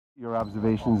Your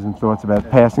observations and thoughts about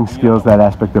passing skills, that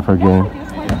aspect of her game.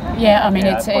 Yeah, I mean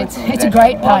it's a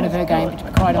great part of her game, to be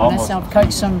quite honest. I've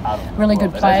coached some really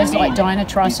good players like Diana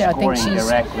Taurasi. I think she's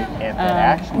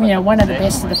one of the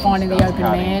best at defining the open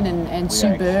man, and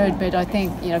Sue Bird. But I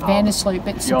think Vandersloot,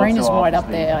 but Sabrina's right up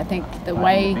there. I think the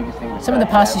way some of the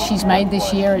passes she's made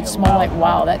this year, it's more like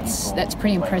wow, that's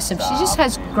pretty impressive. She just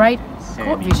has great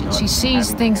court vision. She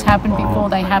sees things happen before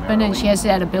they happen, and she has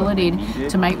that ability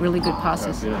to make really good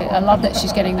passes. I love that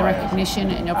she's getting the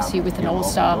recognition, and obviously with an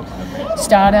All-Star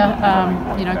starter,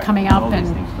 coming up,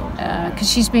 and because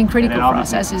she's been critical for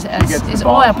us, as is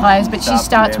all our players. But she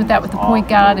starts with that with the point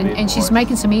guard, and she's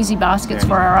making some easy baskets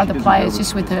for our other players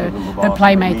just with her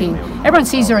playmaking. Everyone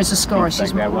sees her as a scorer.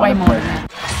 She's way more than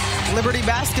that. Liberty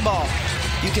basketball.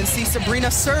 You can see Sabrina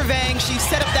surveying. She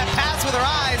set up that pass with her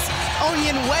eyes.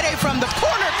 Onyenwere from the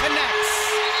corner connects.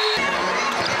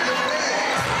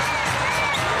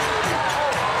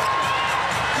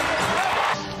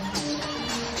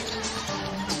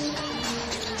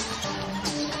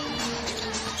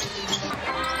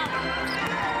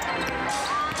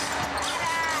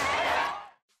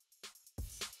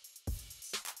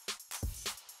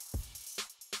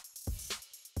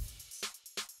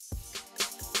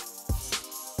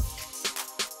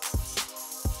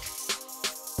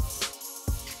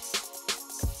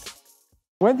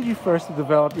 When did you first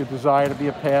develop your desire to be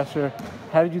a passer?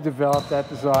 How did you develop that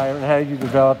desire, and how did you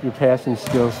develop your passing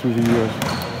skills through the years?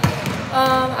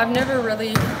 I've never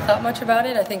really thought much about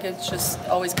it. I think it's just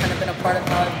always kind of been a part of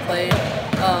how I've played.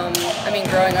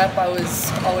 Growing up, I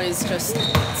was always just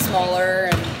smaller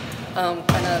and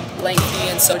kind of lengthy,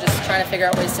 and so just trying to figure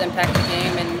out ways to impact the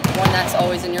game, and one that's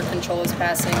always in your control is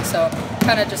passing. So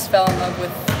kind of just fell in love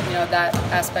with that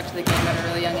aspect of the game at a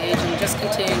really young age, and just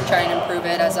continue to try and improve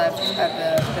it as I've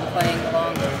been playing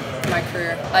along my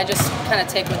career. I just kind of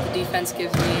take what the defense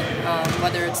gives me,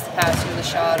 whether it's the pass or the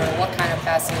shot or what kind of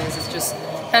pass it is. It's just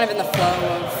kind of in the flow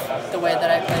of the way that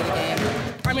I play the game.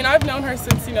 I mean, I've known her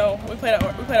since we played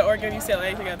at Oregon and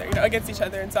UCLA together, against each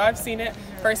other, and so I've seen it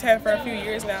firsthand for a few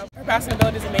years now. Her passing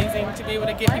ability is amazing. To be able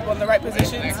to get people in the right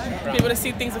positions, to be able to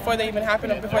see things before they even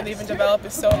happen or before they even develop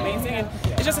is so amazing, and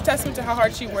it's just a testament to how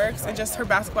hard she works and just her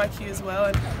basketball IQ as well.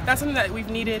 And that's something that we've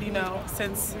needed,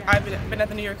 since I've been at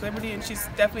the New York Liberty, and she's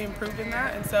definitely improved in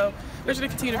that. And so we're just going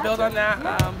to continue to build on that.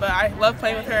 But I love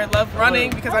playing with her. I love running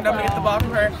because I know I'm going to get the ball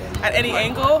from her at any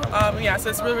angle. So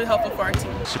it's really, really helpful for our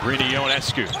team. Sabrina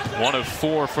Ionescu, 1 of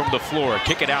 4 from the floor.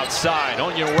 Kick it outside.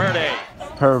 Onyenwere.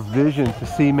 Her vision to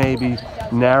see maybe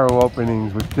narrow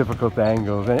openings with difficult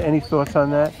angles. Any thoughts on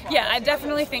that? Yeah, I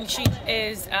definitely think she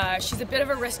is. She's a bit of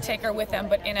a risk taker with them,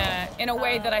 but in a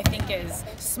way that I think is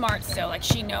smart still. Like,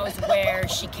 she knows where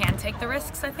she can take the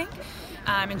risks, I think.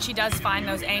 And she does find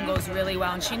those angles really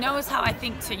well, and she knows how, I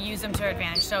think, to use them to her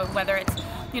advantage. So whether it's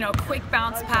quick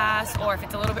bounce pass, or if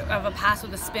it's a little bit of a pass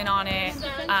with a spin on it,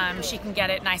 she can get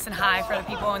it nice and high for the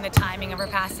people, and the timing of her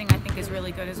passing, I think, is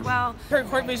really good as well. Her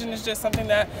court vision is just something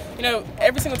that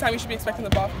every single time you should be expecting the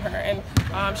ball from her,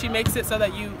 and she makes it so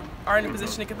that you are in a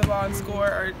position to get the ball and score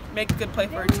or make a good play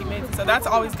for her teammates. And so that's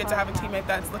always good to have a teammate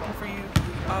that's looking for you,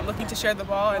 looking to share the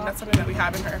ball, and that's something that we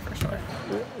have in her for sure.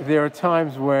 There are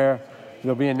times where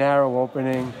there'll be a narrow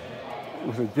opening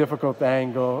with a difficult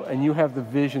angle, and you have the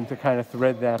vision to kind of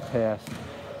thread that pass.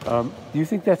 Do you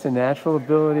think that's a natural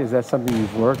ability? Is that something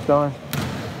you've worked on?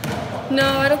 No,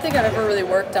 I don't think I've ever really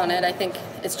worked on it. I think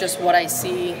it's just what I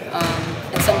see,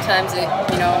 and sometimes it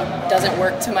doesn't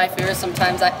work to my favor.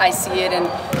 Sometimes I see it and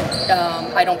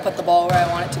I don't put the ball where I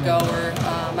want it to go,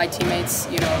 or my teammates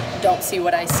don't see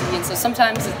what I see, and so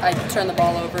sometimes I turn the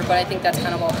ball over. But I think that's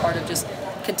kind of all part of just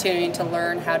continuing to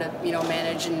learn how to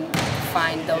manage and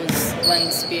find those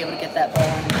lanes to be able to get that ball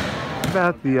in.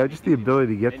 About just the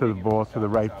ability to get to the ball to the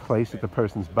right place at the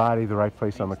person's body, the right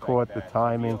place on the court, the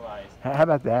timing. How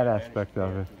about that aspect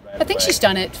of it? I think she's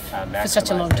done it for such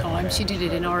a long time. She did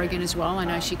it in Oregon as well. I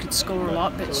know she could score a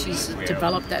lot, but she's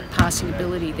developed that passing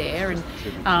ability there.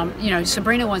 And,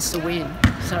 Sabrina wants to win.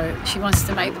 So she wants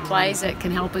to make the plays that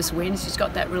can help us win. She's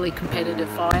got that really competitive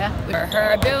fire.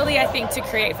 Her ability, I think, to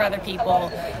create for other people,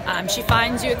 she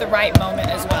finds you at the right moment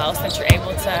as well, so that you're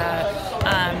able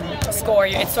to score.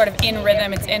 It's sort of in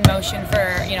rhythm, it's in motion for,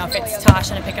 if it's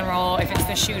Tosh in a pick and roll, if it's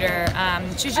the shooter.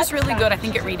 She's just really good, I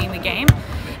think, at reading the game.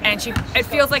 And it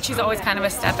feels like she's always kind of a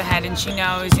step ahead, and she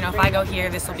knows, if I go here,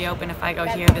 this will be open. If I go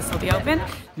here, this will be open.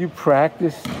 You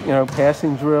practice,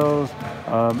 passing drills,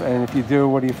 and if you do,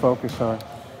 what do you focus on?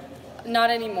 Not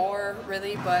anymore,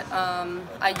 really, but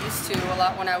I used to a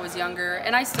lot when I was younger,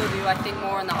 and I still do. I think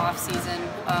more in the off season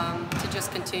to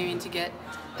just continuing to get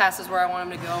passes where I want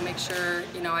them to go. Make sure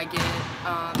I get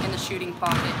it in the shooting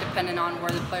pocket, depending on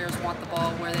where the players want the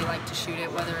ball, where they like to shoot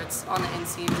it, whether it's on the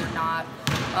inseams or not.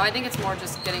 I think it's more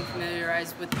just getting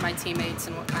familiarized with my teammates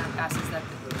and what kind of passes that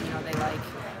they like.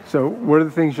 So, what are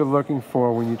the things you're looking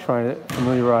for when you try to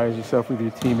familiarize yourself with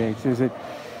your teammates? Is it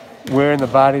where in the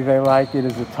body they like it?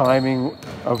 Is the timing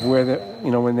of where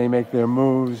when they make their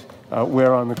moves,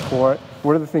 where on the court?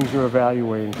 What are the things you're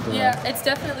evaluating for that? It's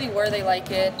definitely where they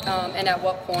like it and at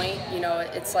what point.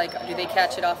 It's like, do they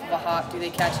catch it off of a hop? Do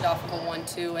they catch it off of a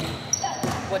 1-2? And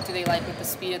what do they like with the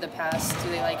speed of the pass? Do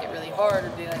they like it really hard, or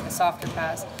do they like a softer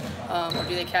pass? Or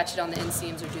do they catch it on the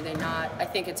inseams, or do they not? I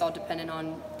think it's all dependent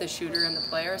on the shooter and the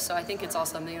player. So I think it's all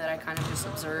something that I kind of just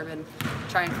observe and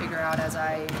try and figure out as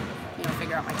I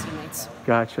figure out my teammates.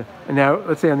 Gotcha. And now,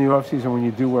 let's say on the off season when you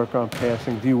do work on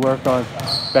passing, do you work on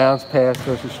bounce pass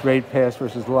versus straight pass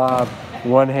versus lob,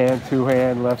 one hand, two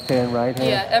hand, left hand, right hand?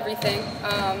 Yeah, everything.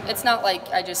 It's not like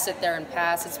I just sit there and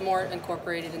pass. It's more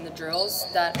incorporated in the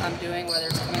drills that I'm doing, whether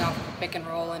it's coming off of a pick and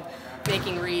roll and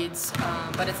making reads,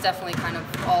 but it's definitely kind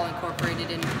of all incorporated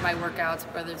in my workouts,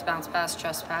 whether it's bounce pass,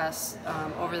 chest pass,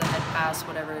 over the head pass,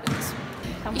 whatever it is.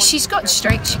 She's got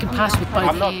strength. She can pass with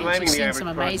both hands. She's seen some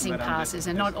amazing passes,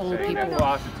 and not all people,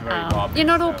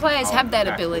 not all players have that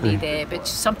ability there, but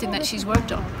it's something that she's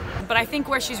worked on. But I think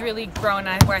where she's really grown,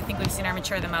 where I think we've seen her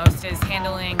mature the most, is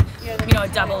handling, a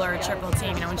double or a triple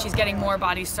team. When she's getting more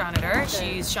bodies thrown at her,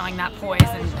 she's showing that poise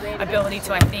and ability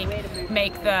to, I think,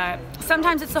 make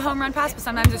sometimes it's the home run pass, but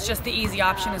sometimes it's just the easy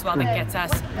option as well that gets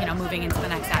us, moving into the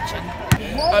next action.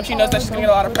 She knows that she's going to get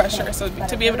a lot of pressure, so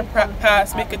to be able to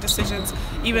pass, make good decisions,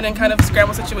 even in kind of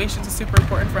scramble situations, is super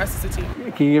important for us as a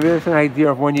team. Can you give us an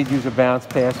idea of when you'd use a bounce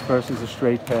pass versus a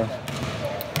straight pass?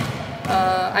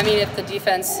 If the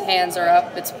defense hands are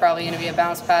up, it's probably going to be a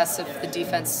bounce pass. If the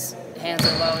defense hands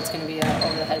are low, it's going to be an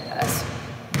over-the-head pass.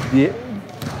 Yeah.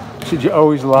 Should you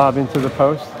always lob into the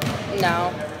post?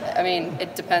 No.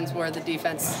 It depends where the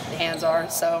defense hands are,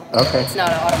 so It's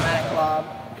not an automatic lob.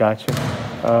 Gotcha.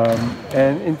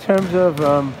 And in terms of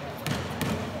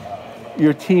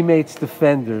your teammates'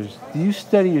 defenders, do you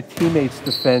study your teammates'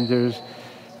 defenders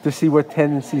to see what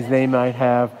tendencies they might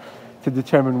have to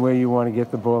determine where you want to get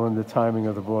the ball and the timing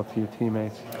of the ball to your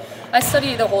teammates? I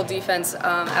study the whole defense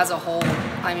as a whole.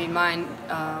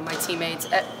 My teammates,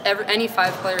 any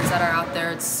 5 players that are out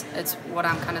there, it's what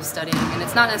I'm kind of studying. And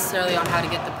it's not necessarily on how to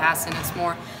get the pass in, it's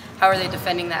more how are they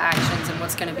defending the actions and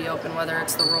what's going to be open, whether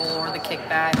it's the roll or the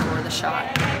kickback or the shot.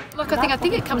 Look, I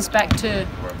think it comes back to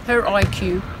her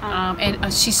IQ,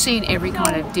 and she's seen every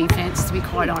kind of defense, to be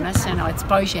quite honest, and I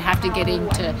suppose you have to get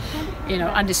into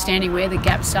understanding where the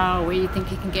gaps are, where you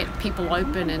think you can get people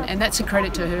open, and that's a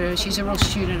credit to her. She's a real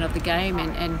student of the game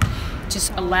and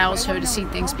just allows her to see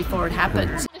things before it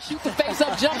happens. Shoot the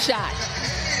face-up jump shot.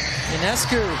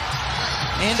 Ionescu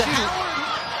into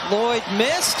Howard. Lloyd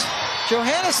missed.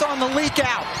 Johannes on the leak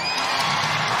out.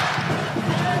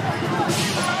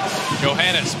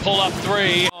 Johannes pull up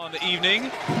 3 on the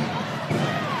evening.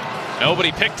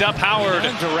 Nobody picked up Howard.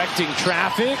 Directing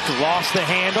traffic, lost the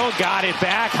handle, got it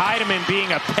back. Heidemann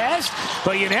being a pest,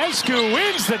 but Ionescu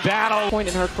wins the battle. Point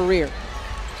in her career.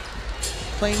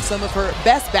 Playing some of her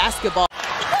best basketball.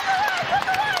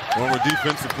 Former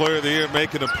Defensive Player of the Year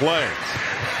making a play.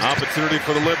 Opportunity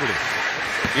for the Liberty.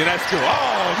 Ionescu,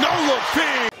 no look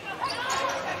feed.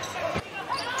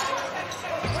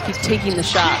 Keeps taking the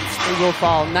shots. They will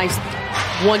fall. Nice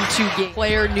 1-2 game.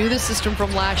 Player knew the system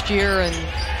from last year and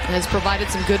has provided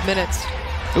some good minutes.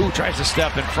 Ooh, tries to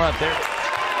step in front there.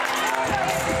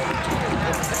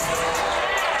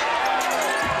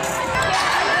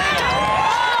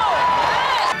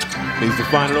 Needs to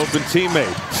find an open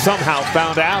teammate. Somehow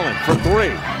found Allen for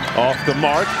 3. Off the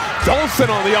mark. Dolson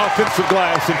on the offensive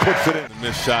glass and puts it in. The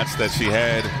missed shots that she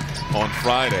had on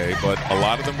Friday, but a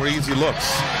lot of them were easy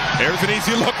looks. There's an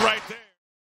easy look right there.